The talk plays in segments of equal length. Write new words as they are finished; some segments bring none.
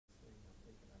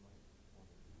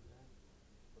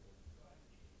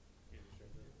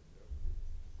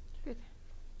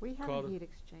We have Call a to- heat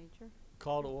exchanger.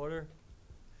 Call to order.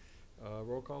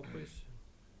 Roll call, please.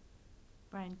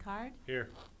 Brian Card, Here.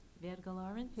 Verga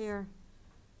Lawrence. Here.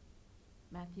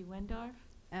 Matthew Wendorf,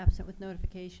 Absent with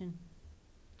notification.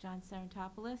 John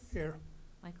Sarantopoulos. Here.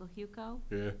 Michael Huco,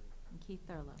 Here. and Keith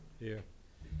Thurlow. Here.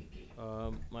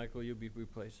 Michael, you'll be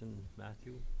replacing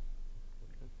Matthew.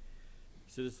 Okay.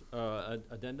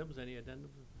 Addendums, any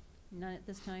addendums? None at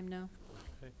this time, no.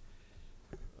 Okay.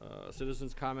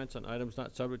 Citizens' comments on items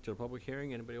not subject to the public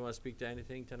hearing. Anybody want to speak to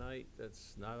anything tonight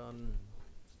that's not on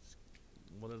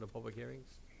one of the public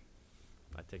hearings?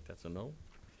 I think that's a no.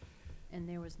 And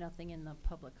there was nothing in the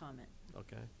public comment.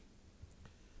 Okay.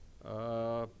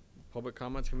 Public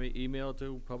comments can be emailed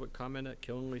to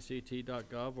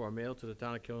publiccomment@killenlyct.gov or mailed to the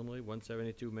town of Killenly,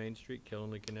 172 Main Street,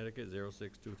 Killenly, Connecticut,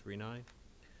 06239.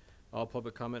 All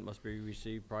public comment must be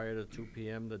received prior to 2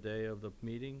 p.m. the day of the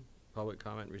meeting. Public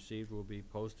comment received will be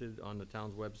posted on the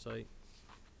town's website,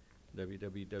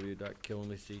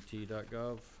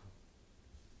 www.killenlyct.gov.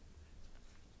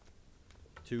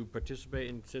 To participate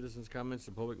in citizens' comments,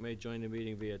 the public may join the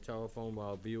meeting via telephone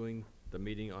while viewing the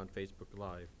meeting on Facebook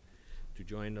Live. To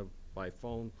join by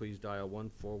phone, please dial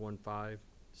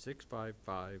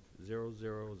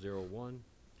 1-415-655-0001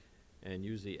 and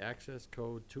use the access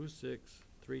code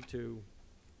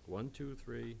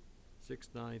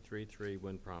 2632-123-6933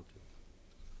 when prompted.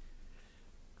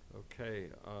 Okay,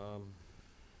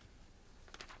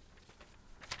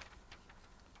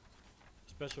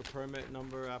 special permit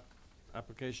number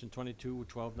application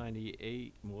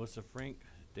 22-1298, Melissa Frink,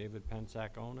 Davin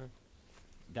Pensack owner.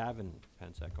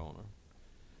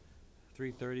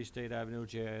 330 State Avenue,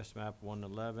 GIS map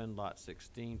 111, lot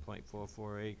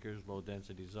 16.44 acres, low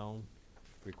density zone.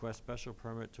 Request special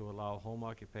permit to allow home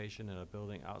occupation in a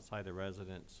building outside the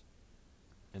residence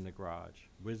in the garage.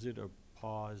 Wizard of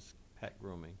Paws Pet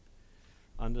Grooming.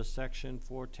 Under section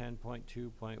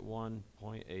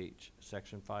 410.2.1.h,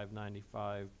 section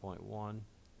 595.1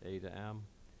 A to M,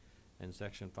 and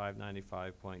section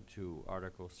 595.2,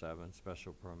 article 7,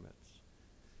 special permits.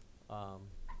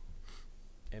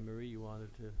 Anne Marie, you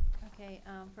wanted to? Okay,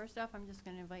 first off, I'm just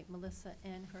gonna invite Melissa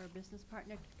and her business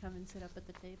partner to come and sit up at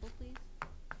the table, please.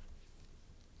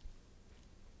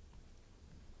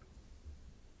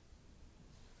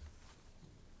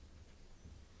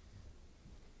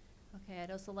 Okay,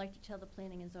 I'd also like to tell the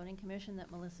Planning and Zoning Commission that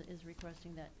Melissa is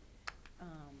requesting that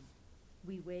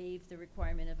we waive the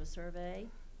requirement of a survey.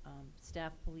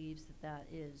 Staff believes that that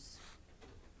is,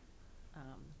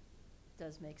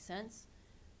 does make sense.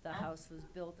 The house was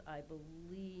built, I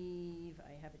believe,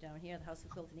 I have it down here, the house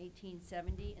was built in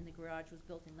 1870 and the garage was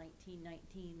built in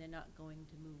 1919. They're not going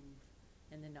to move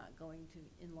and they're not going to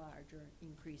enlarge or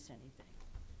increase anything.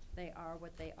 They are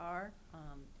what they are.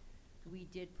 We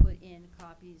did put in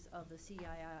copies of the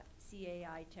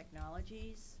CAI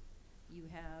technologies. You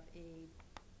have a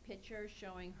picture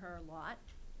showing her lot,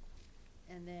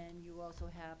 and then you also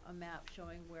have a map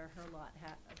showing where her lot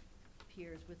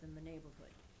appears within the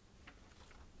neighborhood.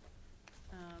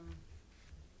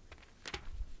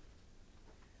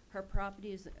 Her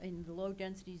property is in the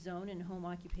low-density zone and home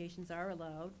occupations are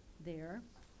allowed there.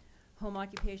 Home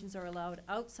occupations are allowed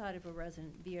outside of a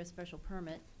resident via special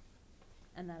permit,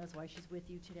 and that is why she's with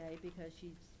you today, because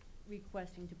she's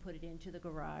requesting to put it into the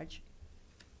garage.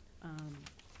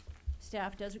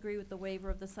 Staff does agree with the waiver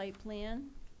of the site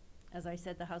plan. As I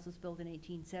said, the house was built in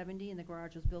 1870 and the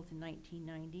garage was built in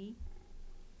 1990.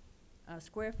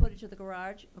 Square footage of the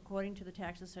garage, according to the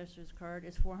tax assessor's card,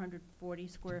 is 440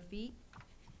 square feet.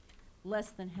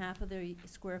 Less than half of the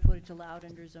square footage allowed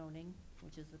under zoning,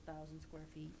 which is 1,000 square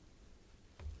feet.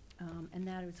 And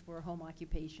that is for a home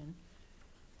occupation.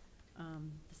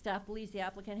 The staff believes the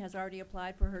applicant has already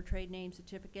applied for her trade name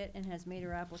certificate and has made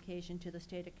her application to the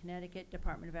State of Connecticut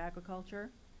Department of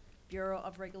Agriculture, Bureau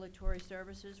of Regulatory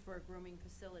Services for a grooming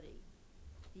facility.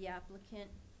 The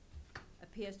applicant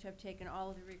appears to have taken all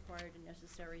of the required and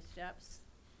necessary steps.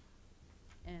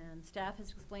 And staff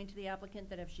has explained to the applicant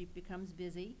that if she becomes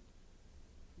busy,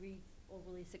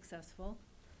 overly successful,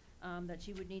 that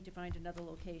she would need to find another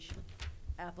location.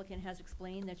 Applicant has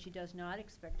explained that she does not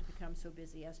expect to become so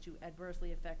busy as to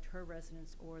adversely affect her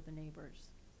residents or the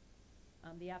neighbors.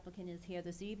 The applicant is here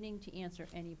this evening to answer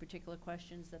any particular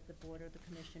questions that the board or the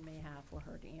commission may have for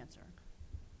her to answer.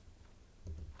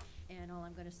 And all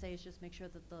I'm gonna say is just make sure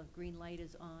that the green light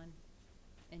is on,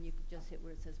 and you can just hit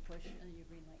where it says push, and your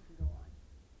green light can go on.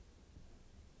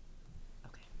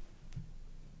 Okay.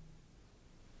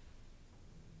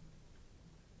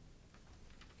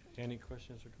 Any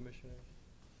questions for commissioners?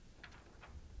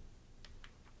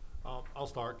 I'll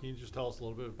start. Can you just tell us a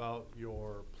little bit about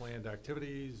your planned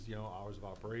activities, hours of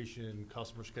operation,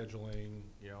 customer scheduling,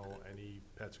 any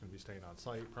pets gonna be staying on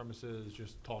site premises?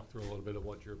 Just talk through a little bit of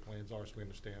what your plans are so we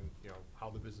understand, how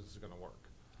the business is gonna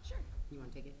work. Sure. You wanna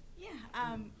take it? Yeah.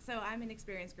 So I'm an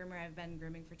experienced groomer. I've been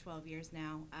grooming for 12 years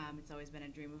now. It's always been a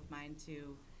dream of mine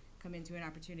to come into an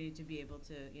opportunity to be able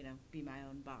to, be my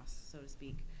own boss, so to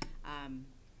speak.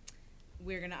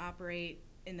 We're going to operate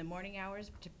in the morning hours,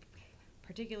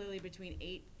 particularly between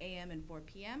 8 a.m. and 4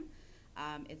 p.m.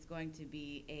 It's going to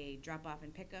be a drop-off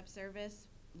and pickup service,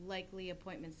 likely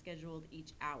appointments scheduled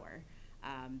each hour.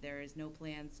 There is no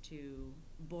plans to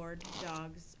board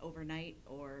dogs overnight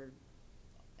or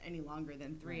any longer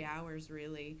than 3 hours,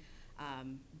 really,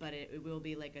 but it will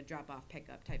be like a drop-off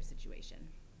pickup type situation.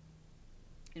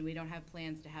 And we don't have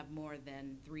plans to have more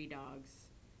than 3 dogs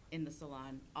in the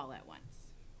salon all at once.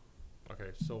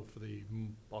 Okay, so for the,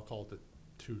 I'll call it the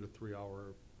 2 to 3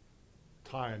 hour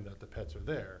time that the pets are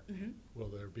there, will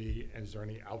there be, is there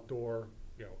any outdoor,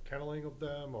 kenneling of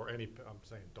them or any, I'm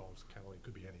saying dogs, kenneling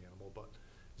could be any animal, but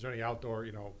is there any outdoor,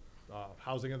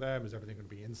 housing of them? Is everything gonna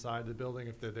be inside the building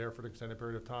if they're there for an extended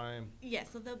period of time? Yes,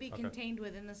 so they'll be Okay. contained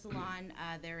within the salon.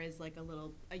 There is like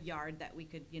a yard that we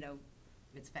could,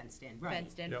 It's fenced in.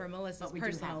 fenced in Yep. for Melissa's But we do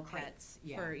have personal crates, pets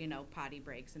yeah. for, potty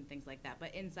breaks and things like that.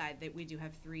 But inside, we do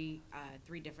have three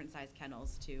different size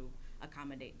kennels to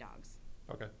accommodate dogs.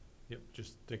 Okay, yep,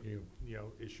 just thinking of,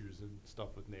 issues and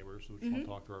stuff with neighbors, so we just wanna Mhm.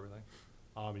 talk through everything.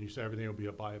 And you said everything will be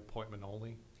by appointment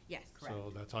only, Yes. Correct. so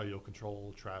that's how you'll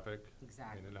control traffic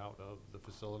Exactly. in and out of the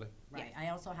facility? Right, Yes. I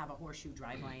also have a horseshoe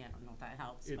driveway, I don't know if that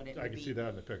helps, but it I would can be. see that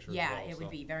in the picture as Yeah, well, it would so.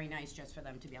 be very nice just for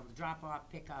them to be able to drop off,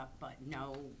 pick up, but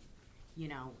no,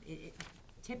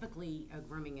 typically,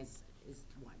 grooming is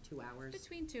what, 2 hours?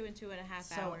 Between 2 and 2.5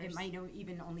 So hours. it might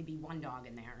even only be 1 dog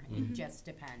in there, it just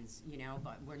depends,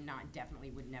 but we're not, definitely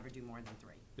would never do more than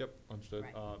 3. Yep, understood.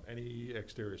 Right. Any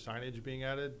exterior signage being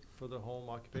added for the home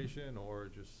occupation, or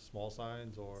just small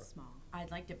signs, or? Small.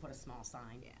 I'd like to put a small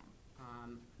sign. Yeah.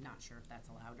 Not sure if that's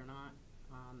allowed or not,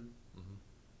 Mhm.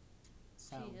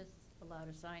 so. She has allowed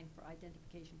a sign for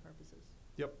identification purposes.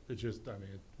 Yep, it's just,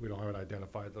 we don't have it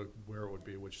identified, where it would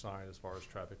be, which sign, as far as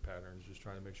traffic patterns, just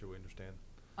trying to make sure we understand.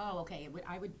 Oh, okay,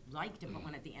 I would like to put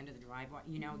one at the end of the driveway,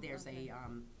 there's Okay.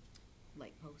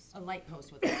 Light post. a light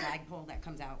post with a flagpole that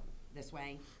comes out this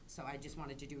way, so I just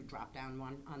wanted to do a drop-down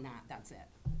one on that, that's it.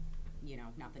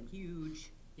 Nothing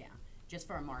huge, yeah, just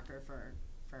for a marker for,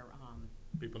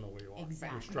 People know where you are.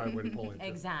 Exactly. Which driveway to pull into.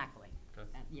 exactly, Okay.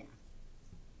 yeah.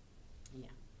 Yeah,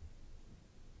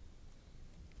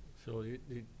 So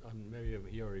maybe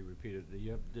you already repeated,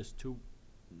 you have just two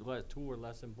or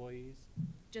less employees?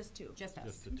 Just 2. just us,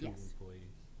 Just the 2 yes.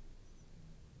 employees.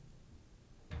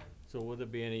 So will there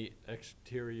be any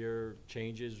exterior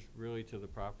changes really to the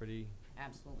property?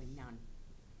 Absolutely none,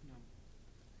 no.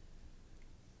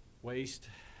 Waste?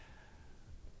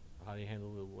 How do you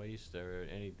handle the waste, or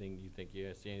anything, you think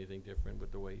you see anything different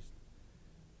with the waste?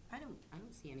 I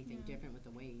don't see anything No. different with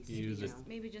the waste, You use it-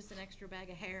 Maybe just an extra bag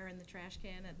of hair in the trash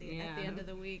can at the Yeah. end of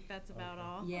the week. That's about Okay.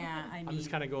 all. Yeah, I mean. I'm just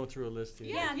kinda going through a list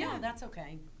here. Yeah, Yeah. no, that's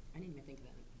okay. I didn't even think of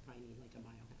that. We probably need like a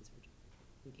biohazard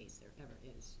in case there ever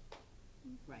is.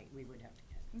 Right, we would have to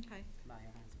get Okay.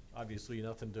 biohazard. Obviously,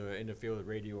 nothing to interfere with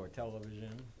radio or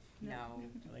television. No,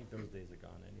 I think those days are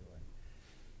gone anyway.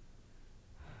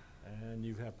 And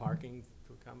you have parking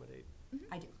to accommodate?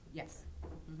 I do, yes.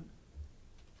 Mhm.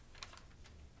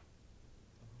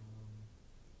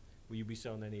 Will you be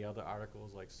selling any other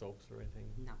articles like soaps or anything?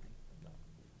 Nothing. No.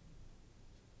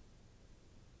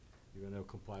 You're gonna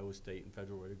comply with state and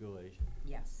federal regulations,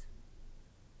 Yes.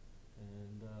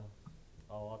 and,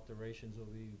 all alterations will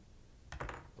be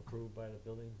approved by the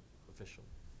building official.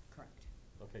 Correct.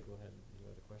 Okay, go ahead, you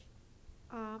had a question?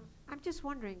 I'm just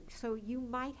wondering, so you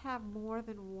might have more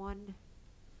than one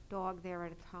dog there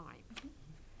at a time?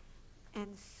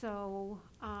 And so,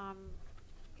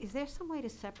 is there some way to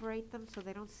separate them so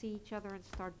they don't see each other and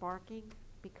start barking?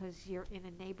 Because you're in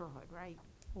a neighborhood, right?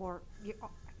 Or,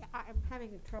 I'm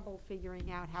having trouble figuring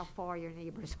out how far your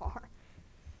neighbors are.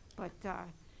 But,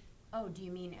 Oh, do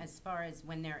you mean as far as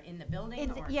when they're in the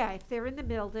building or? yeah, if they're in the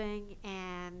building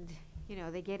and,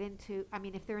 they get into,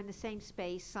 if they're in the same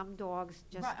space, some dogs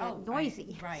just Right, get oh, right,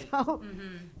 noisy. right. So,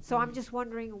 Mhm, so I'm mhm. just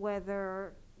wondering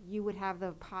whether you would have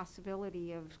the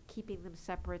possibility of keeping them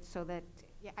separate so that,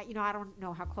 I don't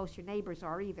know how close your neighbors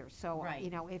are either. So, Right.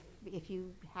 if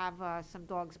you have some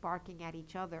dogs barking at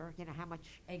each other, how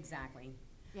much, Exactly.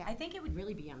 yeah. I think it would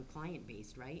really be on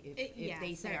client-based, right? If Yeah,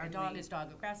 they say our dog certainly. is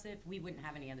dog aggressive, we wouldn't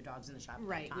have any other dogs in the shop at that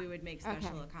Right. time. We would make Okay.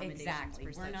 special accommodations Exactly, for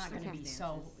we're such not gonna be so,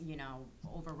 circumstances.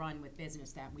 overrun with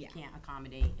business that we Yeah. can't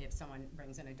accommodate if someone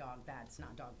brings in a dog that's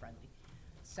not dog friendly.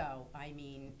 So, I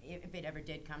mean, if it ever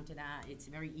did come to that, it's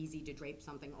very easy to drape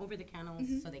something over the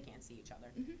kennels so they can't see each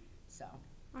other. So,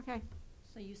 Okay,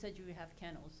 So you said you have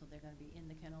kennels, so they're gonna be in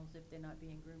the kennels if they're not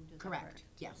being groomed, is that correct,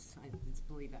 yes, I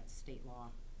believe that's state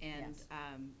law. And Yes.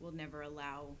 we'll never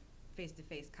allow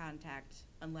face-to-face contact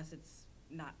unless it's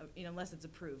not, unless it's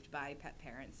approved by pet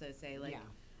parents. So say like, Yeah.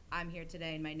 I'm here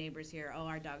today and my neighbor's here, oh,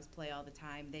 our dogs play all the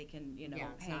time, they can,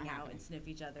 Yeah, it's hang not out happening. and sniff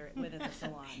each other within the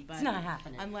salon. It's not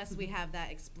happening. Unless we have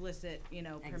that explicit,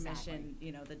 permission,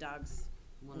 Exactly. the dogs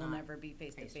Will will not never be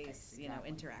face-to-face, face-to-face, exactly.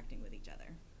 interacting with each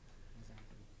other.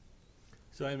 Exactly.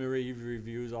 So Anne Marie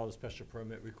reviews all the special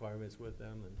permit requirements with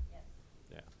them and? Yes.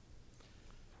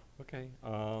 Yeah. Okay,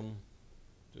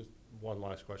 Just one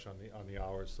last question on the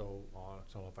hours, so, I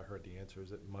don't know if I heard the answer,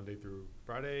 is it Monday through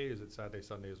Friday, is it Saturday,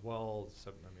 Sunday as well?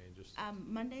 Just,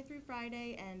 Monday through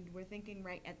Friday, and we're thinking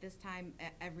right at this time,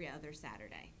 every other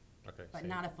Saturday. okay. But same.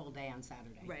 not a full day on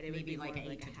Saturday. Right, it would be Maybe like more an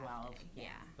like 8 a to half 12, day.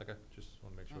 yeah, Okay, just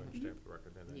wanna make sure I Mhm. understand for the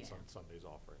record, and then Yeah. Sunday's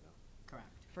off right now. correct.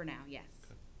 For now,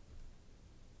 yes.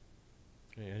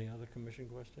 okay, any other commission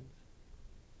questions?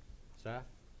 Staff?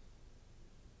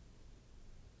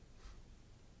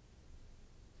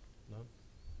 None?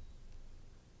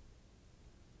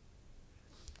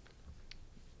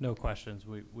 No questions.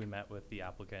 We met with the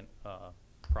applicant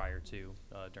prior to,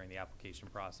 during the application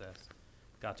process.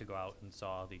 Got to go out and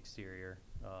saw the exterior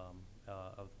of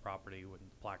the property when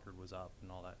the placard was up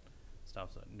and all that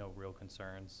stuff, so no real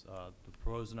concerns. The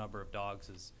proposed number of dogs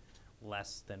is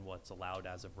less than what's allowed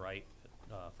as of right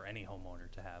for any homeowner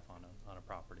to have on a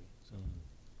property, so.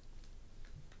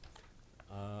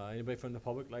 Anybody from the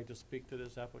public like to speak to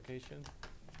this application?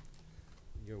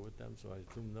 You're with them, so I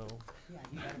assume no. Yeah,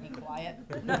 you gotta be quiet.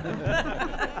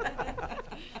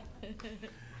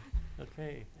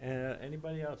 Okay,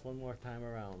 anybody else, one more time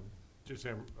around? Just,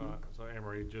 so Anne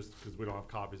Marie, just because we don't have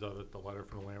copies of it, the letter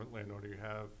from the landowner you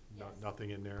have, Yes. nothing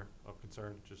in there of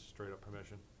concern, just straight up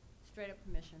permission? Straight up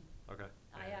permission. Okay.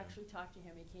 I and- actually talked to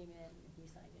him, he came in, and he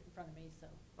signed it in front of me, so,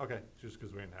 Okay, just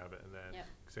because we didn't have it, and then Yep.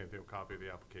 same thing with copy of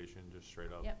the application, just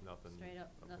straight up, Yep, nothing straight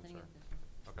up, of nothing concern. in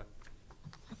this. Okay.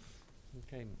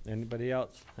 Okay, anybody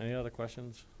else? Any other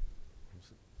questions?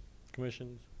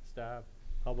 Commissions, staff,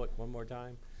 public, one more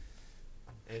time?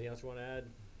 Anything else you want to add?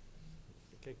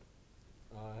 Okay,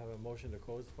 I have a motion to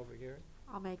close the public hearing.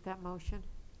 I'll make that motion.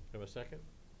 Have a second?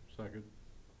 Second.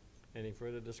 Any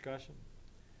further discussion?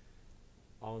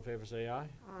 All in favor say aye.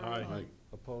 Aye.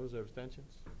 Opposed or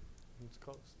abstentions? It's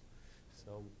closed.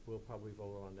 So we'll probably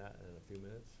vote on that in a few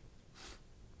minutes.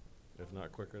 If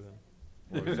not quicker than,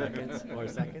 or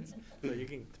seconds, so you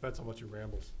can. Depends how much you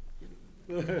rambles.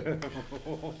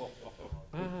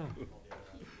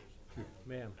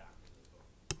 Ma'am.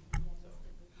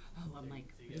 Oh, I'm like,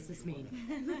 what does this mean?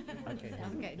 Okay.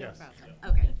 Okay, no Yes. problem.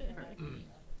 Okay, perfect.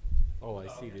 Oh, I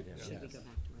see it, yes. Should we go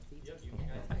back to our seats?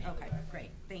 Okay,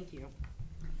 great, thank you. Oh,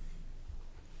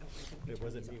 I think we It turned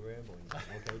wasn't these me off. rambling,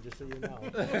 okay, just so you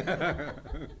know.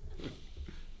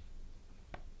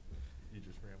 You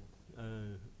just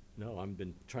rambled. No, I've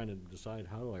been trying to decide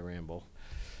how do I ramble.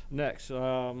 Next,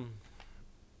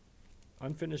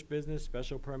 unfinished business,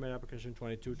 special permit application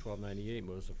 22-1298,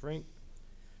 Melissa Frink,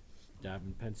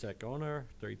 Davin Pensek owner,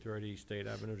 330 State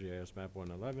Avenue, GIS map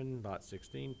 111, lot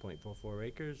 16.44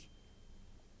 acres.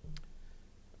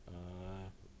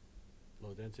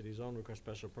 Low density zone, request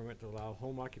special permit to allow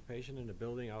home occupation in the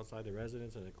building outside the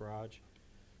residence and the garage.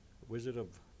 Wizard of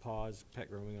Paws pet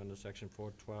grooming under section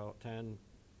 410,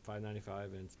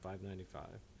 595 and 595.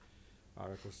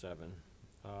 Article 7.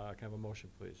 Can I have a motion,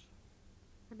 please?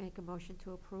 I make a motion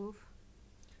to approve.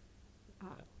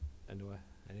 And do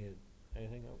I,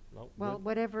 anything else? No? Well, Good?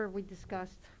 whatever we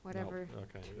discussed, No, whatever,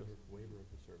 okay. Waiver of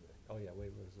the survey. Oh, yeah,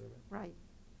 waiver of the survey. right.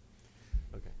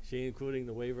 Okay. See, including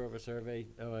the waiver of a survey.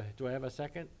 Do I have a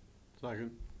second?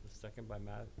 Second. A second by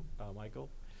Michael.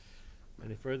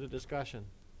 Any further discussion?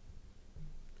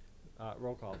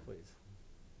 Roll call, please.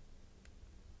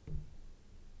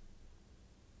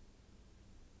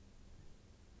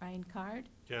 Ryan Card,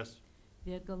 Yes.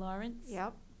 Virgil Lawrence.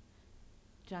 Yep,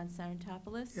 John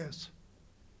Sarantopoulos. Yes.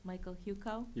 Michael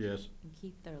Huco Yes. and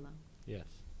Keith Thurlow. Yes.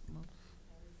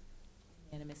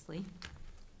 Unanimously.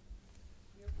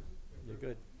 You're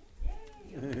good.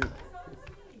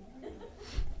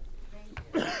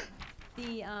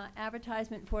 The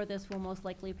advertisement for this will most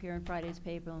likely appear in Friday's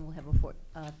paper, and we'll have a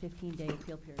 15-day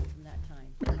appeal period from that time.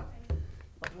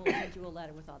 But we'll send you a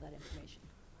letter with all that information.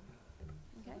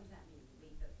 Okay? What does that mean,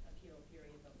 leave the appeal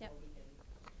period before Yep. we can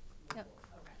move Yep.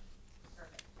 forward? Okay,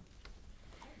 perfect.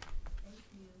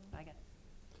 I got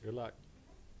it. Good luck.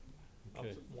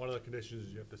 Okay. One of the conditions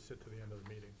is you have to sit to the end of the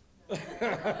meeting. I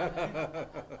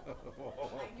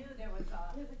knew there was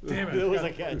a. Damn it. There was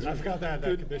a catch. I forgot that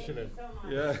condition in.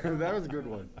 Yeah, that was a good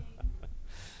one.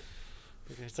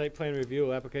 Okay, site plan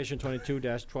review, application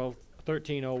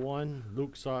 22-1301,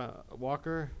 Luke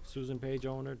Walker, Susan Page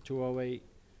owner,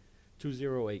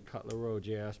 208 Cutler Road,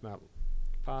 JS map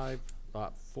 5,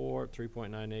 lot 4,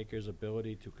 3.9 acres,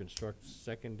 ability to construct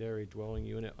secondary dwelling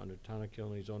unit under Town of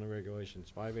Killenly zoning regulations,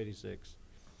 586,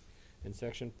 in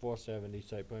section 470,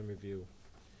 site plan review.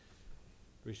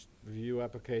 Review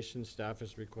application, staff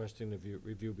is requesting the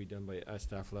review be done at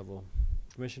staff level.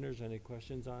 Commissioners, any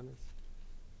questions on this?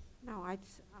 No,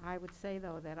 I would say,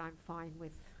 though, that I'm fine with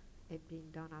it being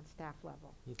done on staff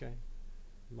level. Okay.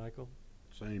 Michael?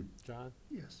 Same. John?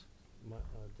 Yes.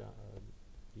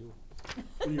 You?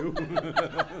 You?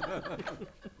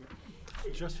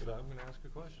 Just for that, I'm gonna ask a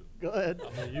question. Go ahead.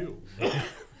 I'm a you.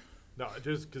 No,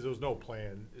 just because there was no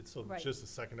plan. It's Right. just a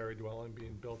secondary dwelling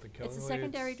being built in Killenly. It's a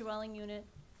secondary dwelling unit.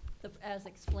 As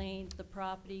explained, the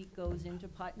property goes into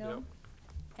Putnam.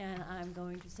 And I'm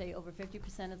going to say over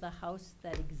 50% of the house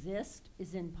that exists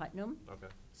is in Putnam. Okay,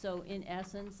 So in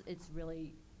essence, it's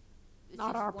really, it's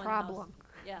Not just our one house. problem.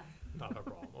 Yeah, not a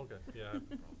problem. Okay, yeah. I have no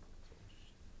problem.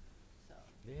 so,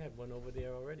 They had one over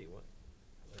there already, what?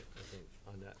 I think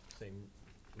on that same,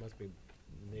 must be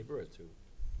neighbor or two.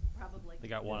 probably. They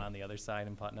got one on the other side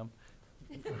in Putnam.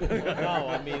 No,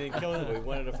 I mean in Killenly,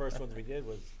 one of the first ones we did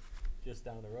was just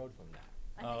down the road from that.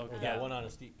 I Oh, think, We yeah. got one on a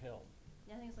steep hill.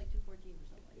 Yeah, I think it's like 214 or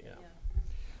something like that, Yeah.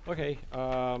 yeah. Okay,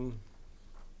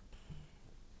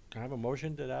 can I have a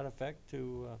motion to that effect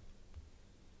to,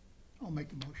 I'll make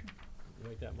the motion.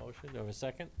 make that motion? Do I have a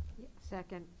second?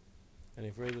 Second, Any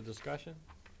further discussion?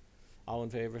 All in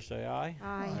favor, say aye.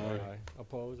 aye.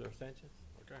 Oppose or abstentions?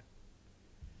 Okay.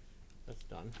 That's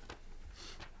done.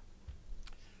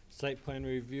 Site plan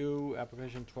review,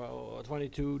 application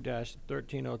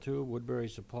 22-1302, Woodbury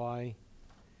Supply.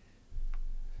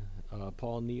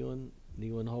 Paul Nealon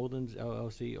Holdings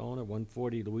LLC owner,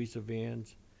 140 Louisa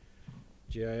Vans,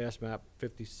 GIS map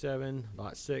 57,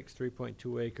 lot 6,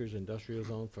 3.2 acres, industrial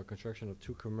zone for construction of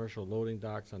 2 commercial loading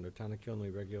docks under Town of Killenly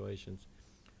regulations,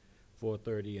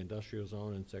 430 industrial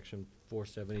zone and section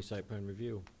 470 site plan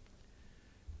review.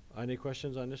 Any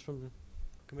questions on this from the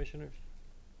commissioners?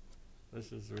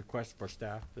 This is a request for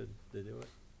staff to do it,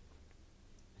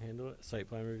 handle it, site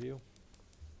plan review.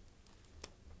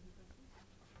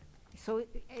 So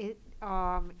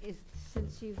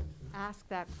since you've asked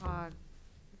that,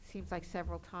 seems like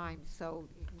several times, so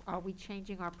are we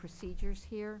changing our procedures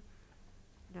here?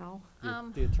 No?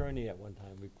 The attorney at one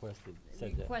time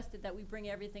said that. Requested that we bring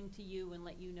everything to you and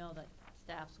let you know that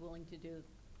staff's willing to do,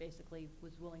 basically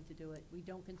was willing to do it. We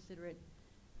don't consider it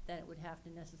that it would have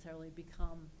to necessarily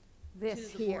become to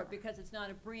This the here. board, because it's not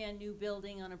a brand-new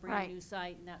building on a Right. brand-new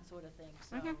site and that sort of thing,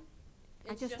 so. Okay.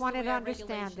 It's just the wanted way to our understand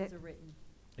regulations it. are written.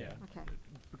 Yeah. Okay.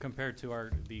 Compared to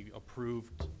the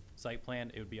approved site plan,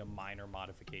 it would be a minor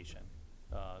modification.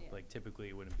 Yeah. Like typically,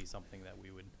 it wouldn't be something that we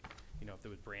would, if it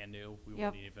was brand new, we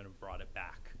Yep. wouldn't even have brought it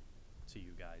back to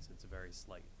you guys. It's a very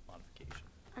slight modification.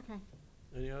 Okay.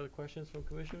 Any other questions from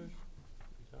commissioners?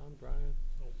 John, Brian?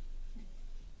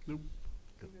 Nope.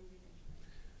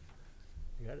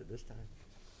 You got it this time.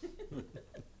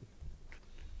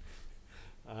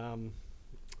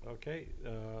 Okay,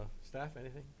 staff,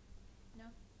 anything? No?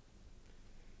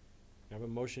 You have a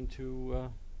motion to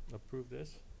approve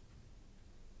this?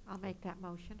 I'll make that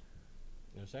motion.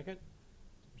 In a second?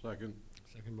 Second.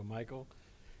 Second by Michael.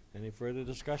 Any further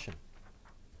discussion?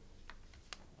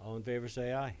 All in favor,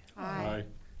 say aye. Aye.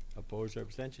 Opposed or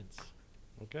abstentions?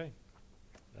 Okay,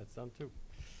 that's done too.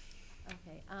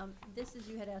 Okay, this is,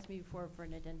 you had asked me before for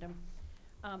an addendum.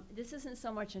 This isn't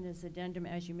so much an addendum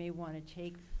as you may want to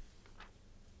take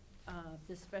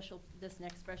this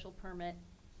next special permit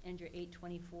and your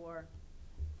 824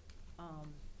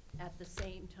 at the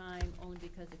same time, only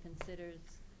because it considers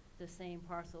the same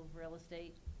parcel of real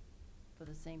estate for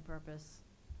the same purpose.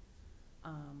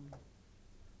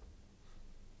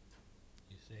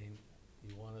 You saying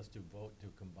you want us to vote to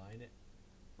combine it?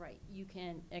 Right, you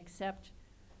can accept,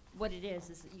 what it is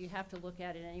that you have to look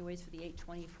at it anyways for the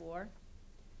 824,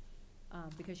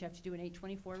 because you have to do an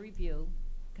 824 review,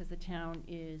 because the town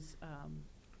is,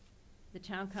 the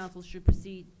town council should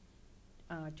proceed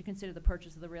to consider the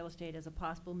purchase of the real estate as a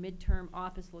possible midterm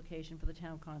office location for the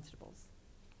town constables.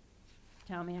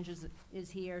 Town manager is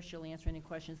here, she'll answer any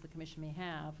questions the commission may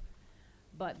have,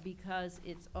 but because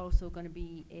it's also gonna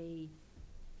be a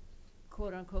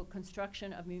quote-unquote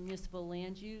construction of municipal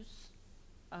land use,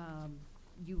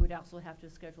 you would also have to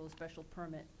schedule a special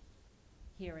permit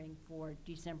hearing for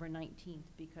December 19th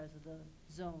because of the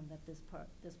zone that this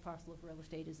parcel of real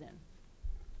estate is in.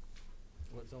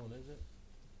 What zone is it?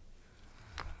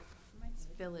 It's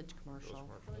village commercial.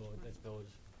 That's village.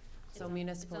 So It's on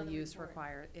municipal the use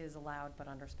report. is allowed, but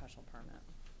under special permit.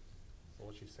 So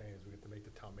what she's saying is we have to make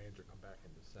the town manager come back in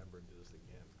December and do this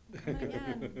again.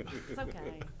 Again, it's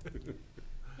okay.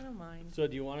 I don't mind. So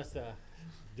do you want us to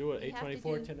do it We have to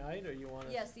 8:24 do- tonight, or you want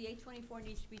us? Yes, the 824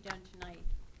 needs to be done tonight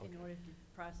in Okay. order to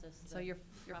process the So your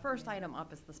property first management. item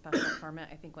up is the special permit.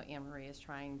 I think what Anne Marie is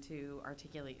trying to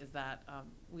articulate is that, Well,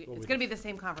 it's we gonna be just- the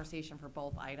same conversation for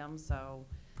both items, so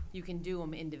you can do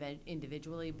them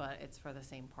individually, but it's for the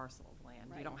same parcel of land.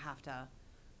 Right. You don't have to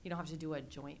do a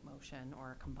joint motion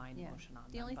or a combined Yeah. motion on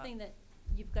them. The only but- thing that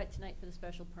you've got tonight for the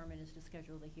special permit is to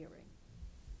schedule the hearing.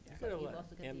 You So gotta you've let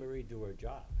also got Anne the- Marie do her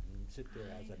job and sit there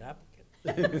as an applicant.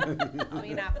 I'll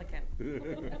be an applicant.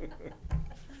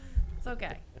 It's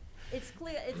okay. It's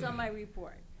clear, it's on my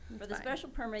report. For It's the fine. special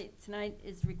permit, tonight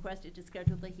is requested to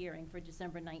schedule the hearing for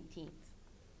December 19th.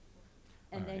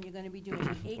 And then Alright. you're gonna be doing an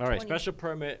 820. All right, special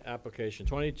permit application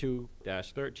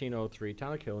 22-1303,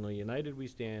 Town of Killenly, United We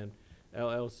Stand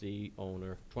LLC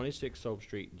owner, 26 Soap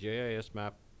Street, JIS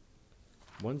map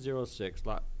 106,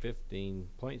 lot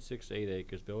 15.68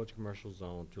 acres, Village Commercial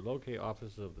Zone, to locate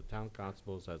offices of the town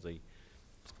constables as a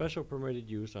special permitted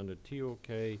use under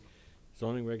TOK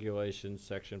zoning regulations,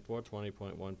 section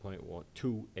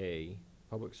 420.1.2A,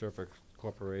 public service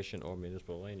corporation or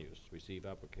municipal land use. Receive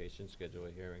application, schedule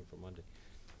a hearing for Monday.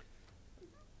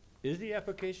 Is the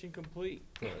application complete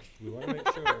first? We wanna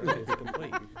make sure it's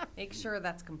complete. Make sure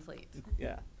that's complete.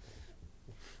 Yeah.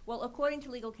 Well, according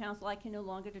to legal counsel, I can no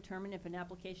longer determine if an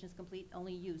application is complete,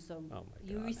 only you, so Oh my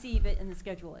you God. receive it and then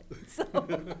schedule it. So,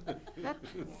 That,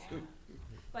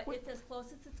 but it's as close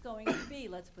as it's going to be,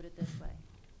 let's put it this way.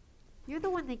 you're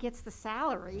the one that gets the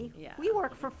salary. Yeah. We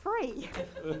work for free.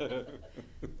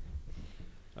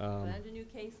 But under new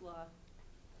case law,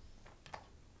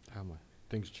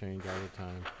 Things change all the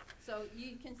time. so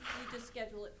you just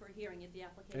schedule it for a hearing if the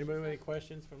application. Anybody have any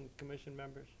questions from commission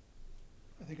members?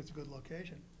 I think it's a good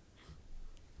location.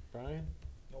 Brian?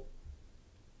 Nope.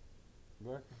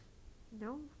 Burke?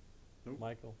 No?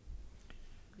 Michael?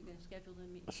 You're gonna schedule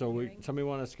the So hearing? somebody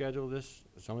wanna schedule this?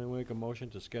 Somebody make a motion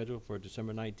to schedule for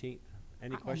December 19th?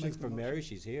 Any I'll questions make the for Mary? motion.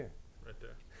 She's here. Right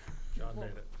there. John made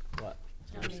it. What?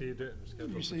 We received it and scheduled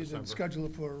it for Received December. and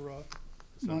scheduled for,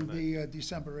 December Monday,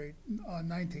 December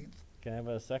 19th. Can I have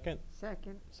a second?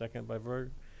 Second. Second by Verg.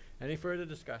 Any further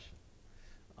discussion?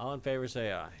 All in favor,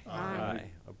 say aye. Aye.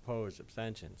 Opposed,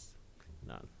 abstentions?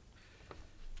 None.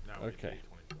 Now we Okay. do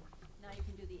 824. Now you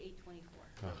can do the 824.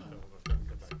 So we'll go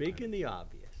back to Speaking minutes. the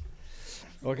obvious.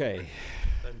 Okay,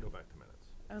 Then go back to minutes.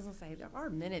 I was gonna say, there are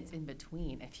minutes in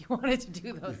between. If you wanted to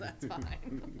do those, that's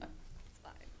fine. It's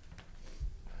fine.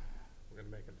 We're gonna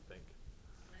make him think.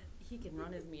 He can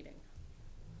run his meeting.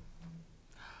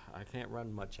 I can't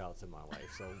run much else in my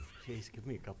life, so please give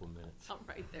me a couple of minutes. I'm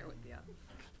right there with you.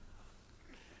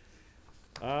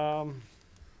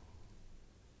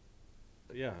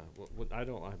 Yeah,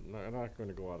 I'm not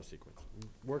gonna go out of sequence.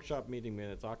 Workshop meeting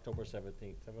minutes, October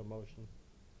 17th, have a motion.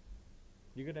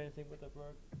 You got anything with that,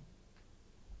 Berg?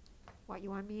 What, you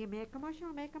want me to make a motion?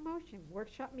 I'll make a motion.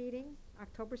 Workshop meeting,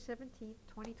 October 17th,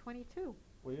 2022.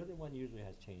 Well, you're the one usually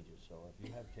has changes, so if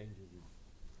you have changes,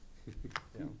 you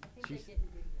know. I think they She's- didn't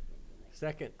read it,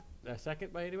 didn't they?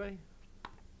 Second by anybody?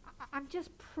 I'm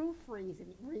just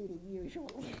proofreading, reading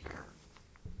usually.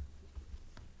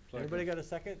 Anybody got a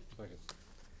second?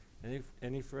 Second.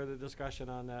 Any further discussion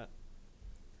on that?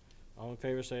 All in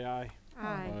favor, say aye.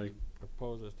 Aye.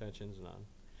 Opposed, abstentions, none.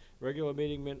 Regular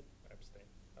meeting I abstain.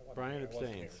 I wasn't Brian here. I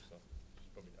wasn't here, abstains. so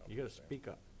just put me down You for gotta abstain. speak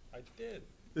up. I did.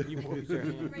 You moved your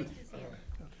He hand. raised his hand.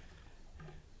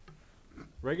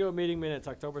 Regular meeting minutes,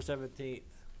 October 17th.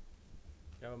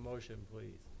 Have a motion,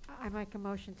 please. I make a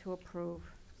motion to approve.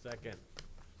 Second.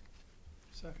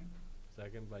 Second.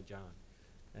 Second by John.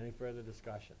 Any further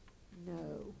discussion?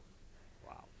 No.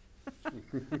 Wow.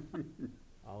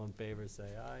 All in favor,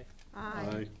 say aye.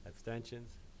 Aye. Abstentions?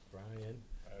 Brian?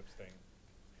 I abstain.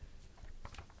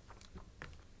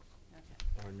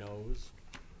 Okay. Or noes?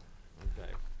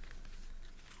 Okay.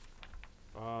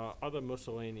 Other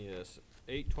miscellaneous,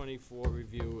 824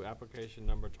 review, application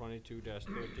number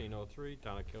 22-1303,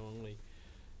 Town of Killenly,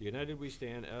 United We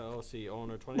Stand LLC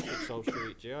owner, 26 Soap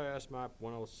Street, JIS map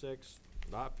 106,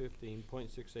 lot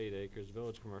 15.68 acres,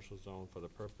 Village Commercial Zone for the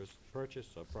purchase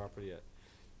of property at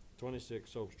 26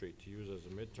 Soap Street to use as a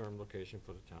midterm location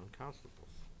for the town constables.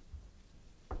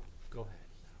 Go ahead.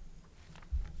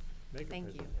 Make a Thank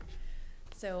you. presentation.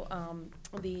 So,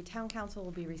 the town council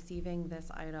will be receiving this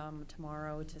item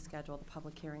tomorrow to schedule the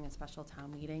public hearing and special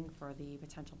town meeting for the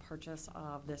potential purchase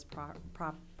of this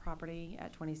property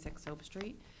at 26 Soap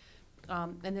Street.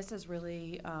 And this is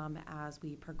really, as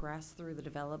we progress through the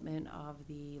development of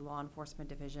the law enforcement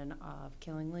division of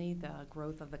Killingly, the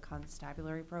growth of the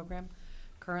constabulary program.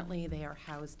 Currently, they are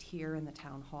housed here in the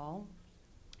town hall,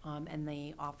 and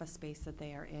the office space that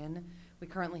they are in. We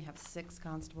currently have 6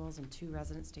 constables and 2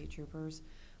 resident state troopers,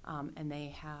 and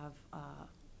they have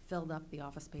filled up the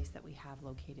office space that we have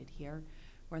located here.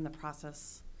 We're in the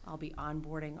process, I'll be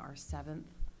onboarding our 7th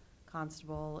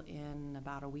constable in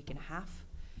about a week and a half,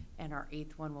 and our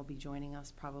 8th one will be joining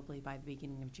us probably by the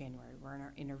beginning of January. We're in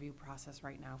our interview process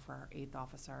right now for our 8th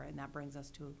officer, and that brings us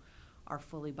to our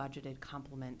fully budgeted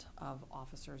complement of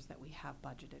officers that we have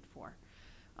budgeted for.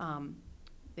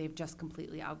 They've just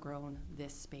completely outgrown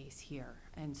this space here.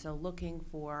 And so looking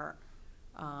for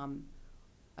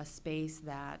a space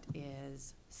that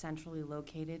is centrally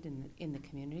located in the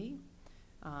community,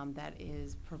 that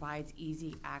provides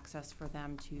easy access for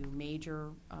them to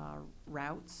major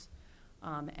routes,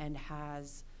 and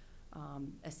has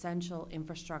essential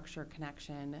infrastructure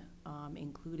connection,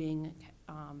 including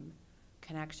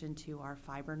connection to our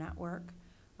fiber network.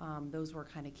 Those were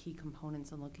kind of key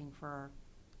components in looking for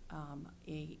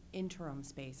a interim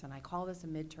space, and I call this a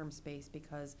midterm space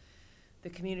because the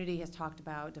community has talked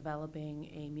about developing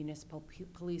a municipal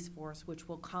police force, which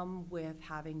will come with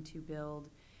having to build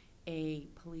a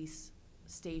police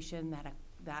station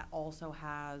that also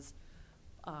has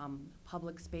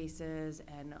public spaces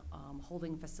and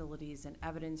holding facilities and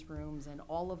evidence rooms and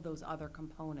all of those other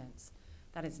components.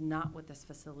 That is not what this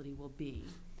facility will be.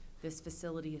 This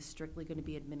facility is strictly going to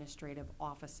be administrative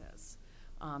offices.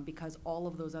 Because all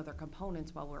of those other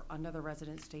components, while we're under the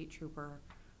resident state trooper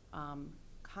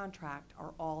contract,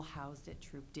 are all housed at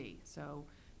Troop D. So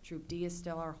Troop D is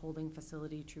still our holding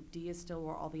facility. Troop D is still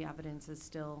where all the evidence is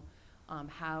still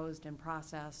housed and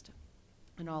processed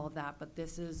and all of that. But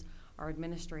this is our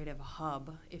administrative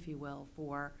hub, if you will,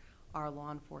 for our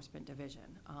law enforcement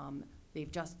division.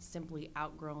 They've just simply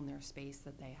outgrown their space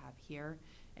that they have here.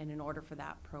 And in order for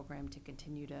that program to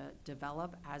continue to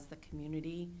develop as the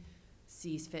community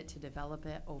sees fit to develop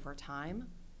it over time,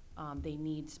 they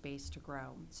need space to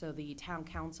grow. So the town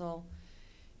council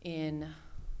in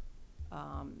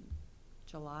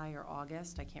July or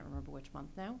August, I can't remember which month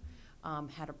now,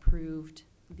 had approved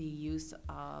the use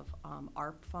of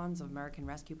ARP funds, of American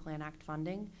Rescue Plan Act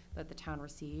funding that the town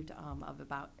received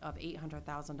of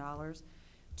 $800,000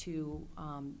 to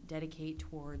dedicate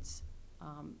towards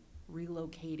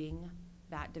relocating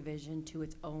that division to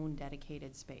its own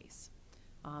dedicated space.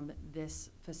 This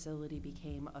facility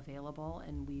became available,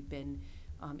 and we've been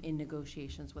in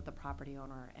negotiations with the property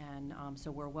owner, and so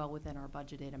we're well within our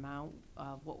budgeted amount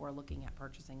of what we're looking at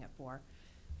purchasing it for.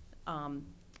 And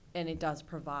it does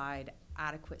provide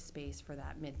adequate space for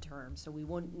that midterm, so we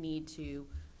wouldn't need to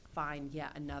find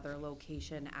yet another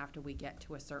location after we get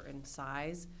to a certain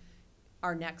size.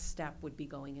 Our next step would be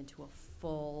going into a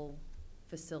full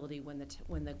facility when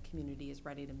the community is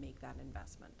ready to make that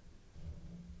investment.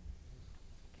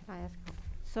 Can I ask,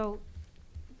 so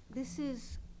this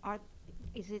is, are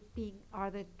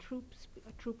the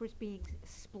troopers being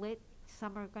split?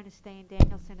 Some are going to stay in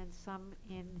Danielson and some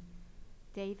in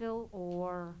Dayville,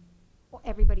 or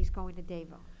everybody's going to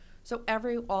Dayville? So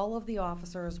all of the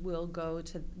officers will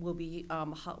be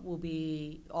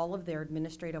all of their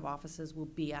administrative offices will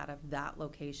be out of that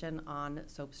location on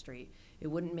Soap Street. It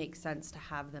wouldn't make sense to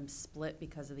have them split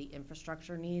because of the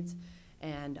infrastructure needs,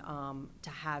 and to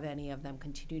have any of them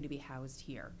continue to be housed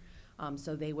here.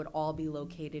 So they would all be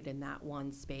located in that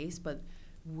one space, but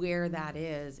where that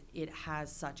is, it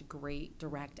has such great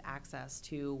direct access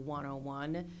to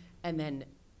 101, and then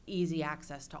easy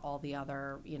access to all the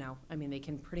other, I mean, they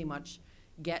can pretty much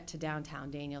get to downtown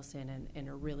Danielson in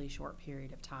a really short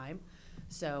period of time.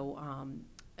 So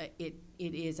it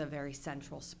is a very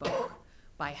central spoke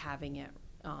by having it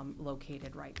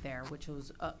located right there, which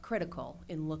was critical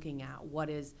in looking at what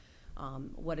is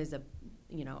a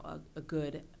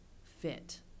good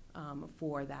fit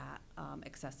for that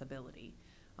accessibility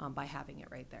by having it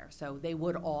right there. So they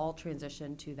would all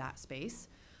transition to that space,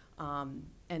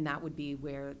 and that would be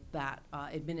where that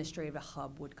administrative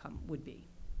hub would be.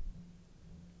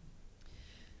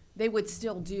 They would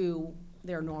still do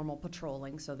their normal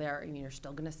patrolling, so you're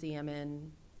still going to see them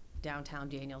in downtown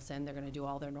Danielson. They're going to do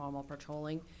all their normal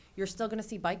patrolling. You're still going to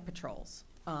see bike patrols.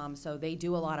 So they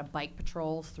do a lot of bike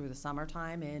patrols through the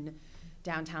summertime in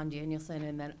downtown Danielson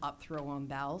and then up through Owen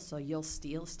Bell. So you'll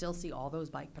still see all those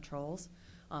bike patrols.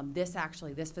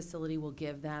 This facility will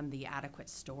give them the adequate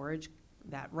storage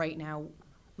that right now,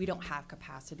 we don't have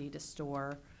capacity to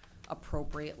store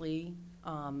appropriately,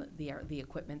 the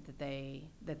equipment that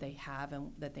they have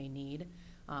and that they need.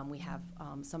 We have,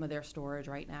 some of their storage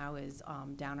right now is,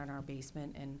 down in our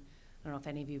basement, and I don't know if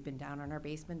any of you have been down in our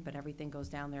basement, but everything goes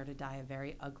down there to die a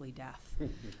very ugly death.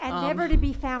 And never to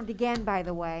be found again, by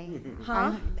the way.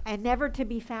 Huh? And never to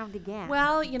be found again.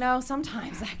 Well, you know,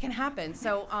 sometimes that can happen.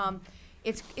 So,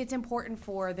 it's important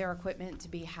for their equipment to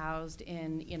be housed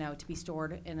in, you know, to be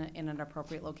stored in an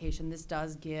appropriate location. This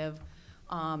does give,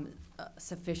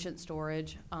 sufficient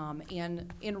storage,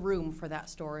 and in room for that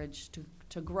storage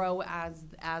to grow as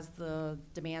the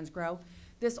demands grow.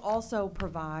 This also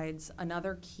provides,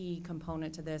 another key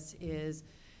component to this is,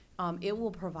 it will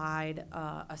provide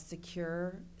a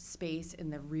secure space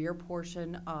in the rear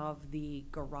portion of the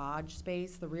garage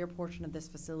space. The rear portion of this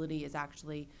facility is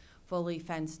actually fully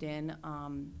fenced in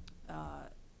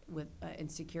with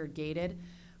and secured gated.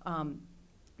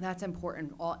 That's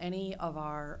important. Any of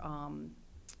our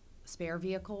spare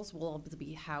vehicles will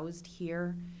be housed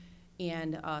here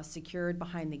and secured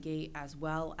behind the gate, as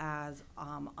well as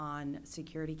on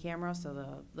security camera.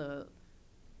 So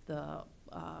the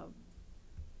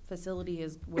facility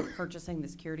we're purchasing the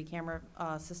security camera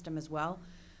system as well.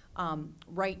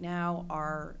 Right now,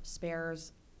 our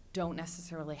spares don't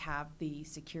necessarily have the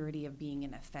security of being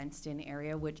in a fenced-in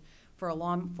area, which for a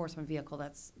law enforcement vehicle,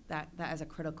 that is a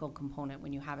critical component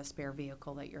when you have a spare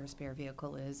vehicle, that your spare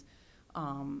vehicle is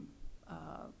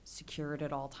secured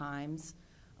at all times.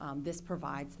 This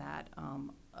provides that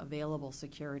available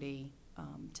security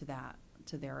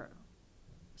to their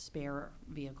spare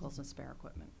vehicles and spare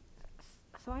equipment.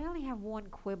 So I only have one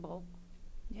quibble,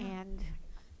 Yeah. and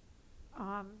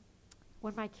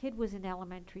when my kid was in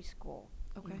elementary school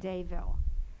Okay. in Dayville,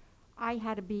 I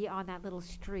had to be on that little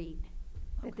street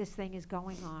that this thing is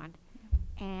going on.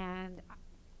 And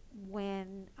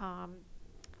when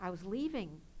I was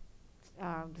leaving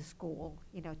the school,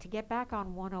 you know, to get back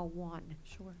on 101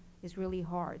 Sure. is really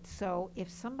hard. So if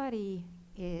somebody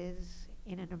is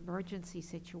in an emergency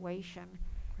situation,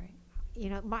 Right. you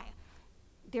know,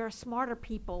 there are smarter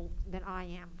people than I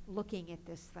am looking at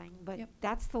this thing, but Yep.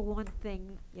 that's the one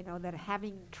thing, you know, that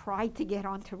having tried to get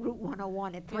onto Route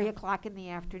 101 at 3 o'clock in the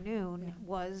afternoon Yeah.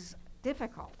 was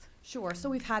difficult. Sure. So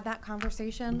we've had that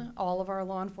conversation. All of our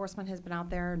law enforcement has been out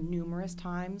there numerous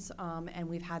times, and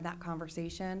we've had that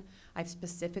conversation. I've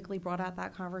specifically brought out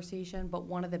that conversation, but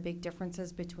one of the big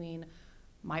differences between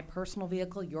my personal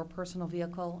vehicle, your personal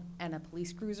vehicle, and a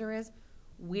police cruiser is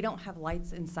we don't have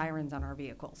lights and sirens on our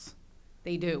vehicles.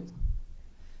 They do.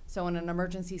 So in an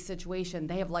emergency situation,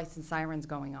 they have lights and sirens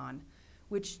going on,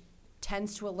 which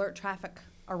tends to alert traffic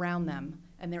around them,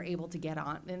 and they're able to get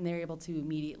on, and they're able to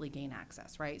immediately gain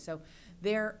access, right? So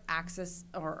their access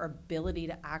or ability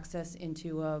to access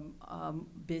into a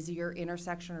busier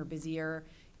intersection or busier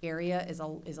area is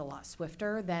a lot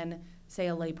swifter than, say,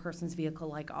 a layperson's vehicle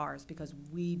like ours, because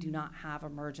we do not have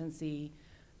emergency,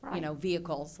 you know,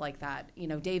 vehicles like that. You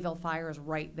know, Dayville Fire is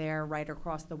right there, right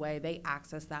across the way. They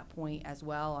access that point as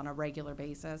well on a regular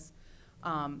basis.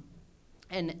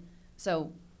 And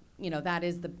so, you know, that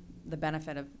is the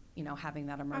benefit of, you know, having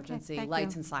that emergency thank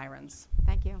lights you. and sirens.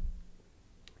 Thank you.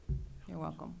 You're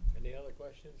welcome. Any other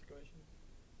questions, Commissioner?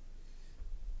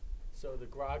 So the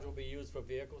garage will be used for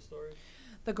vehicle storage?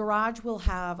 The garage will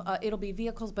have, it'll be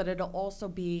vehicles, but it'll also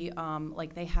be,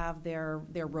 like they have their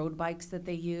road bikes that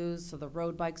they use, so the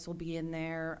road bikes will be in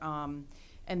there.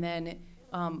 And then,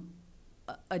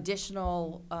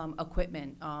 additional,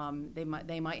 equipment.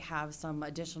 They might have some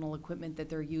additional equipment that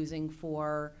they're using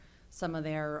for some of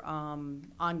their,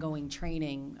 ongoing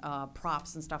training,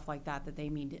 props and stuff like that they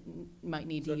might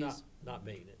need to use. Not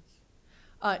maintenance?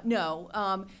 No,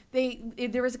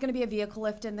 there is gonna be a vehicle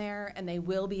lift in there, and they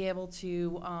will be able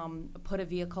to, put a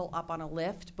vehicle up on a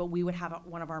lift, but we would have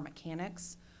one of our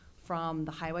mechanics from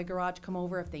the highway garage come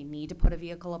over if they need to put a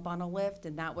vehicle up on a lift,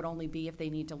 and that would only be if they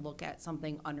need to look at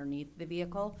something underneath the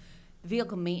vehicle.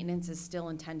 Vehicle maintenance is still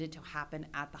intended to happen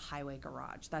at the highway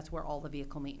garage. That's where all the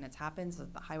vehicle maintenance happens,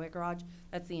 at the highway garage.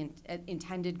 That's the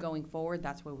intended going forward.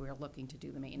 That's where we're looking to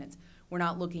do the maintenance. We're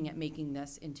not looking at making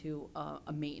this into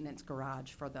a maintenance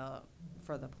garage for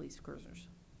the police cruisers.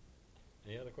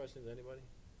 Any other questions, anybody?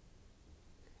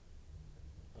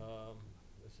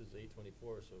 This is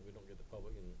 8:24, so we don't get the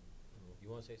public, and you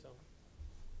wanna say something?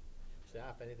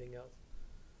 Staff, anything else?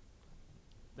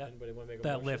 Anybody wanna make a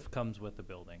motion? That lift comes with the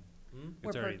building. Hmm?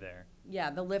 It's already there. Yeah,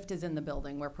 the lift is in the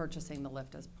building. We're purchasing the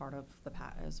lift as part of the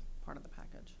package.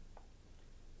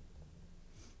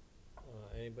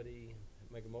 Anybody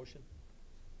make a motion?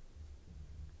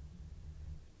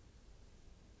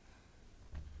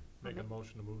 Make a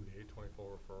motion to move the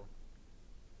 824 referral.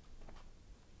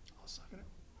 I'll second it.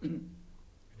 Any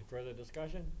further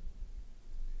discussion?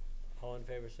 All in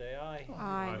favor say aye.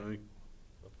 Aye.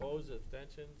 Opposed,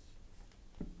 abstentions?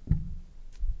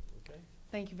 Okay,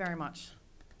 Thank you very much.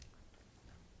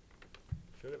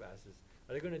 should have asked this.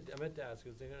 Are they gonna, I meant to ask,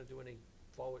 is they gonna do any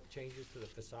forward changes to the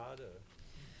facade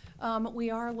or? We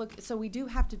are so we do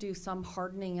have to do some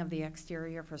hardening of the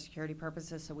exterior for security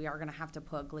purposes, so we are gonna have to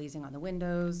put glazing on the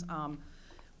windows.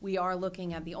 We are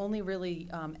looking at, the only really,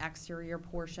 exterior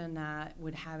portion that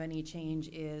would have any change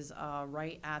is,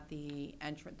 right at the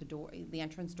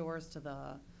entrance doors to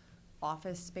the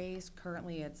office space.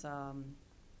 Currently, it's,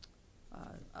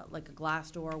 like a glass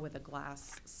door with a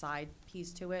glass side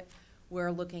piece to it.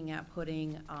 We're looking at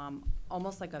putting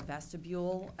almost like a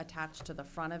vestibule attached to the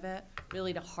front of it,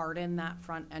 really to harden that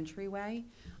front entryway.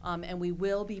 And we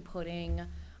will be putting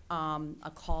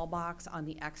a call box on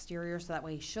the exterior, so that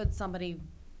way, should somebody,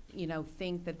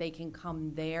 think that they can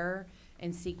come there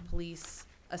and seek police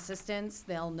assistance,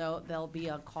 they'll know, there'll be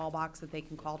a call box that they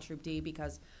can call Troop D,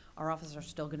 because our officers are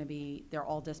still gonna be, they're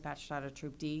all dispatched out of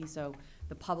Troop D, so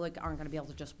the public aren't gonna be able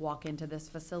to just walk into this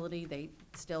facility. They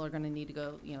still are gonna need to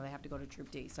go, they have to go to Troop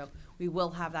D. So we will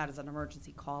have that as an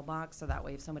emergency call box, so that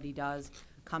way if somebody does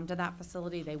come to that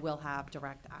facility, they will have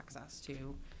direct access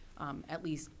to, at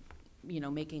least,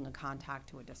 making a contact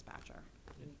to a dispatcher.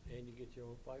 And you get your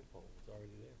own flagpole, it's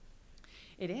already there.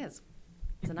 It is.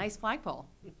 It's a nice flagpole.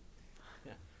 Yeah,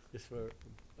 just for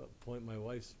a point, my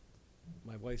wife's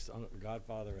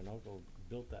godfather and uncle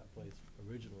built that place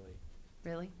originally.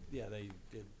 Really? Yeah, they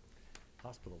did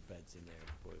hospital beds in there,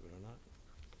 believe it or not.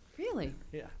 Really?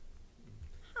 Yeah.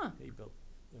 Huh. He built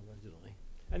originally.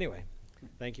 Anyway,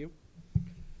 thank you.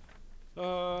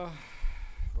 Where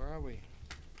are we?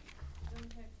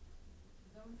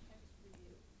 Zone text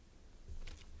review.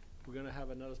 We're gonna have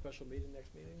another special meeting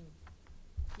next meeting?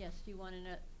 Yes, do you want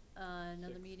another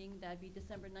 6. meeting? That'd be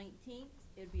December 19th.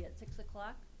 It'd be at 6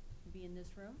 o'clock. It'd be in this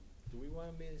room. Do we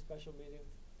wanna meet a special meeting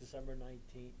December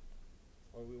 19th,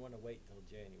 or we wanna wait till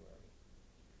January?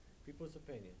 People's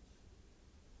opinions.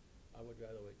 I would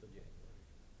rather wait till January.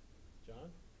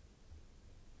 John?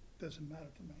 Doesn't matter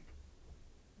to me.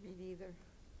 Me neither.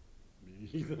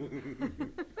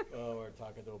 Oh, we're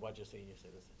talking to a bunch of senior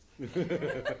citizens.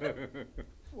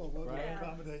 Well, we'll Brian?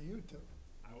 accommodate you two.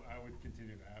 I would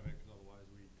continue to have it, because otherwise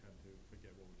we tend to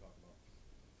forget what we talk about.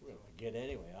 We're gonna forget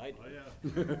anyway, I do. Oh, yeah.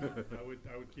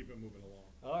 I would keep it moving along,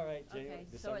 All right, January,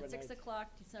 Okay, so December at 6 19th.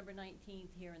 o'clock, December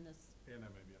 19th, here in this. and I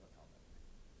may be out of town that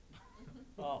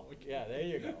day. Oh, yeah, there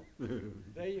you go.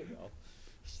 There you go.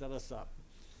 Set us up.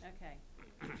 Okay.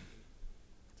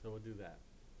 So we'll do that.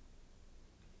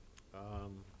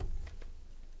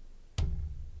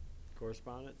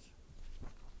 Correspondence?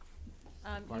 You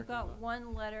Parking got lot.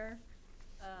 one letter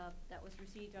that was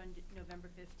received on November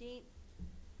 15th.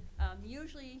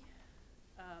 Usually,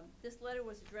 this letter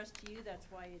was addressed to you, that's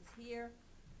why it's here.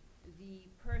 The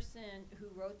person who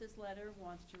wrote this letter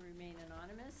wants to remain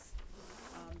anonymous.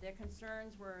 Their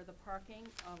concerns were the parking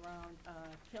around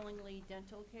Killingley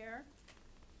Dental Care.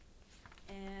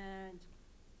 And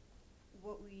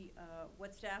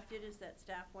what staff did is that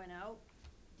staff went out,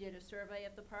 did a survey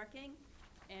of the parking,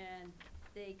 and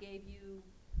they gave you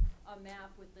a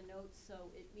map with the notes, so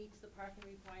it meets the parking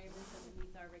requirements and it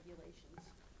meets our regulations.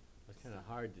 It's kinda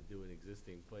hard to do an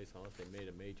existing place unless they made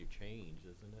a major change,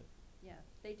 isn't it? Yeah,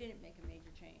 they didn't make a major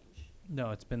change.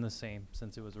 No, it's been the same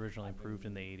since it was originally I've approved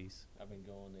in the been- 80s. I've been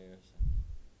going there since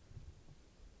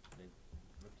they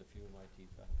ripped a few of my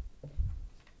teeth out.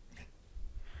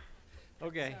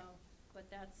 Okay. But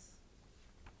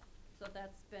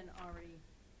that's been already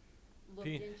looked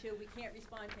Pete? into. We can't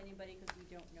respond to anybody because we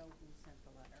don't know who sent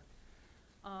the letter.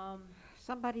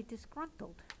 Somebody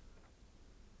disgruntled.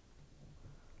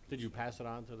 Did you pass it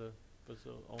on to the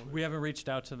facility owner? We haven't reached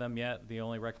out to them yet. The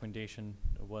only recommendation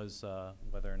was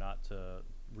whether or not to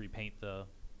repaint the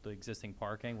existing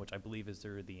parking, which I believe is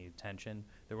the intention.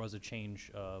 There was a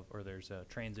change of, or there's a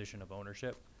transition of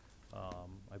ownership.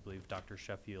 I believe Dr.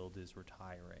 Sheffield is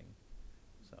retiring,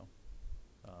 so.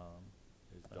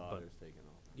 His but- daughter's taking over.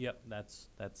 Yep, that's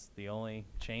the only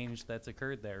change that's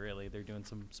occurred there, really. They're doing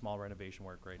some small renovation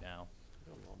work right now. I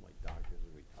don't know, my doctors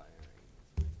are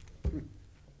retiring.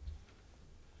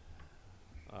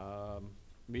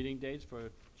 Meeting dates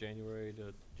for January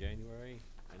to January,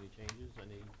 any changes,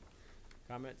 any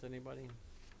comments, anybody?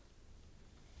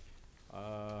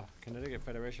 Connecticut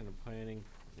Federation of Planning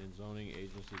and Zoning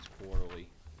Agencies Quarterly,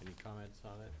 any comments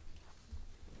on it?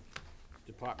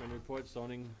 Department reports,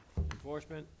 zoning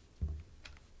enforcement,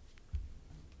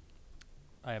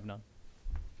 I have none.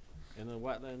 inland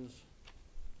wetlands,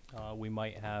 We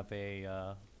might have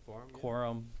a Forum yet?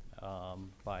 quorum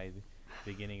by the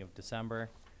beginning of December,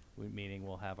 meaning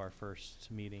we'll have our first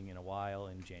meeting in a while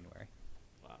in January,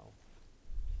 Wow,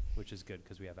 which is good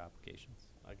because we have applications.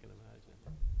 I can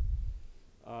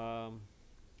imagine.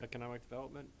 Economic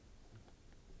development?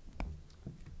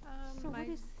 So what My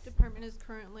is- department is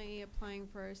currently applying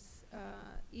for a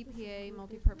EPA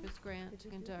multipurpose grant to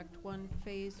conduct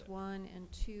Phase 1 and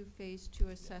 2 Phase 2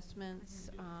 assessments,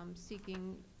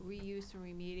 seeking reuse and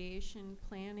remediation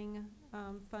planning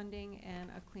funding and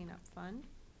a cleanup fund.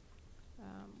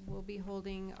 We'll be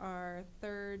holding our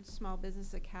third Small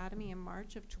Business Academy in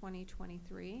March of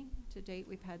 2023. To date,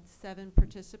 we've had 7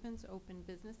 participants open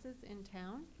businesses in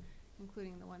town,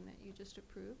 including the one that you just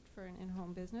approved for an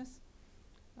in-home business.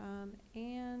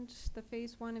 And the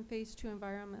Phase 1 and Phase 2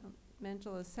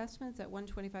 environmental assessments at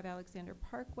 125 Alexander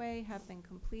Parkway have been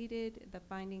completed. The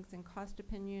findings and cost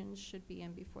opinions should be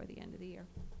in before the end of the year.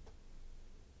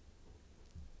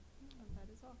 And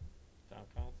that is all. Town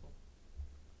council?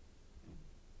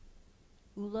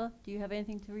 Ula, do you have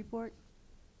anything to report?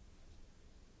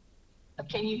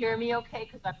 Can you hear me okay?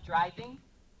 Because I'm driving.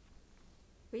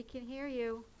 We can hear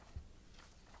you.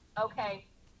 Okay,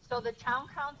 so the town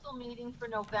council meeting for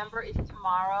November is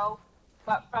tomorrow,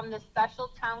 but from the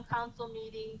special town council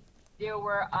meeting, there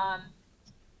were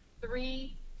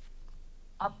 3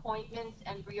 appointments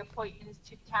and reappointments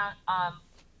to town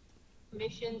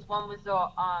commissions. One was the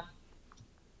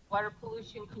water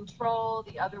pollution control,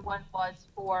 the other one was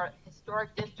for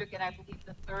historic district, and I believe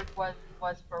the third was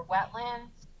for wetlands.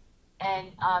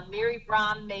 And Mary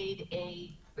Braun made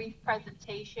a brief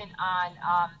presentation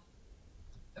on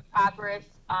the progress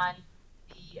on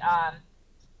the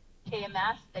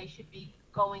KMS. They should be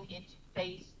going into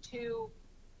Phase 2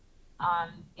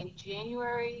 in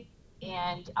January,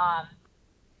 and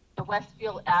the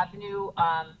Westfield Avenue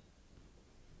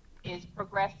is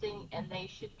progressing, and they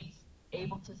should be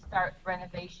able to start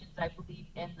renovations, I believe,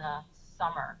 in the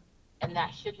summer. And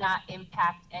that should not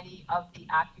impact any of the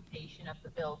occupation of the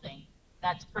building.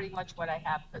 That's pretty much what I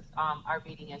have, because our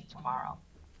meeting is tomorrow.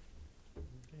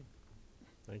 Okay,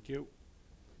 thank you.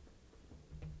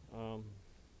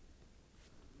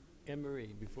 Anne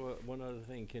Marie, before, one other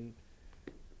thing, can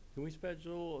we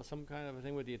schedule some kind of a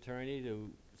thing with the attorney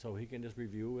so he can just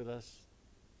review with us?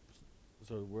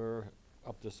 So we're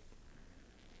up to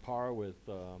par with,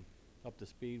 up to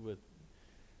speed with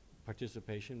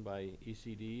participation by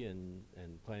ECD and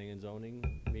planning and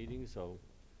zoning meetings, so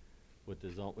with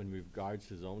the zone, in regards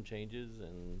to zone changes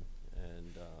and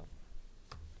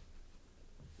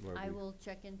where I we- will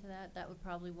check into that. That would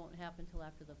probably won't happen till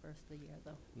after the first of the year,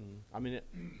 though. I mean,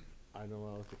 I don't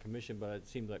know if the commission, but it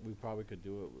seems like we probably could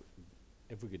do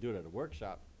it, if we could do it at a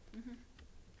workshop,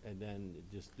 and then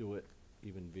just do it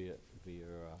even via,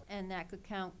 And that could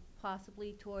count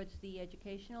possibly towards the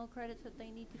educational credits that they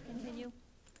need to continue?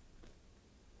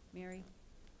 Mary,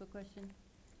 quick question.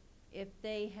 If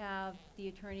they have the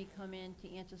attorney come in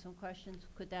to answer some questions,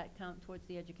 could that count towards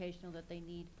the educational that they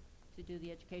need to do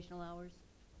the educational hours?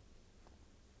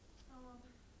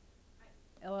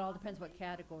 It all depends what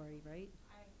category, right?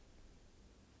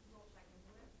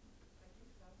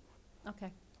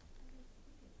 Okay.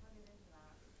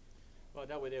 well,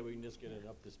 that way there we can just get it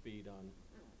up to speed on.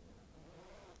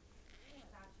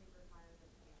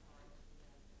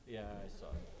 Yeah, I saw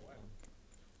it.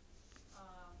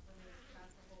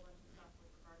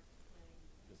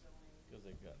 Because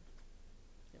they got,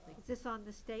 Is this on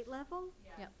the state level?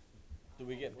 Yep. do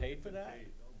we get paid for that?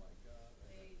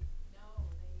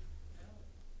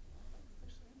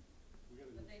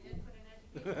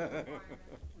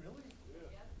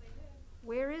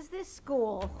 Where is this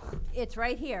school? It's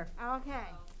right here. Okay.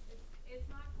 It's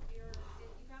not clear,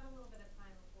 you've got a little bit of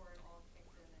time before it all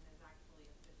kicks in and is actually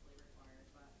officially required,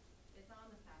 but it's on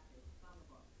the statute, it's on the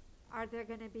books. Are there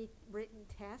gonna be written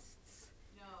tests?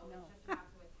 No, No. it's just you have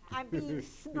to attend. I'm being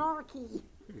snarky.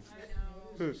 I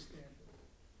know. What is the standard?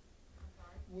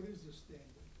 What is the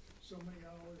standard? So many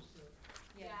hours,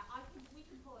 Yeah, we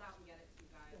can pull it out and get it to you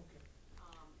guys. okay.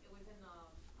 It was in the,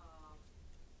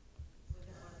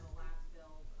 one of the last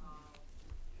bills, not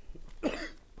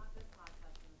this last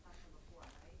session, the session before,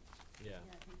 right? Yeah,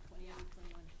 Yeah, I think 20,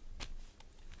 21.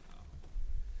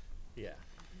 yeah.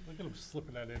 Look at him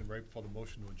slipping that in right before the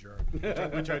motion to adjourn,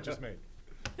 which I just made.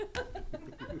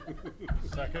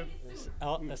 Second?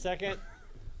 A second?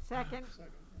 Second?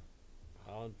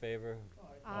 All in favor?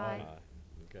 Aye.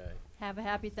 Okay. Have a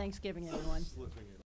happy Thanksgiving, everyone. Slipping it.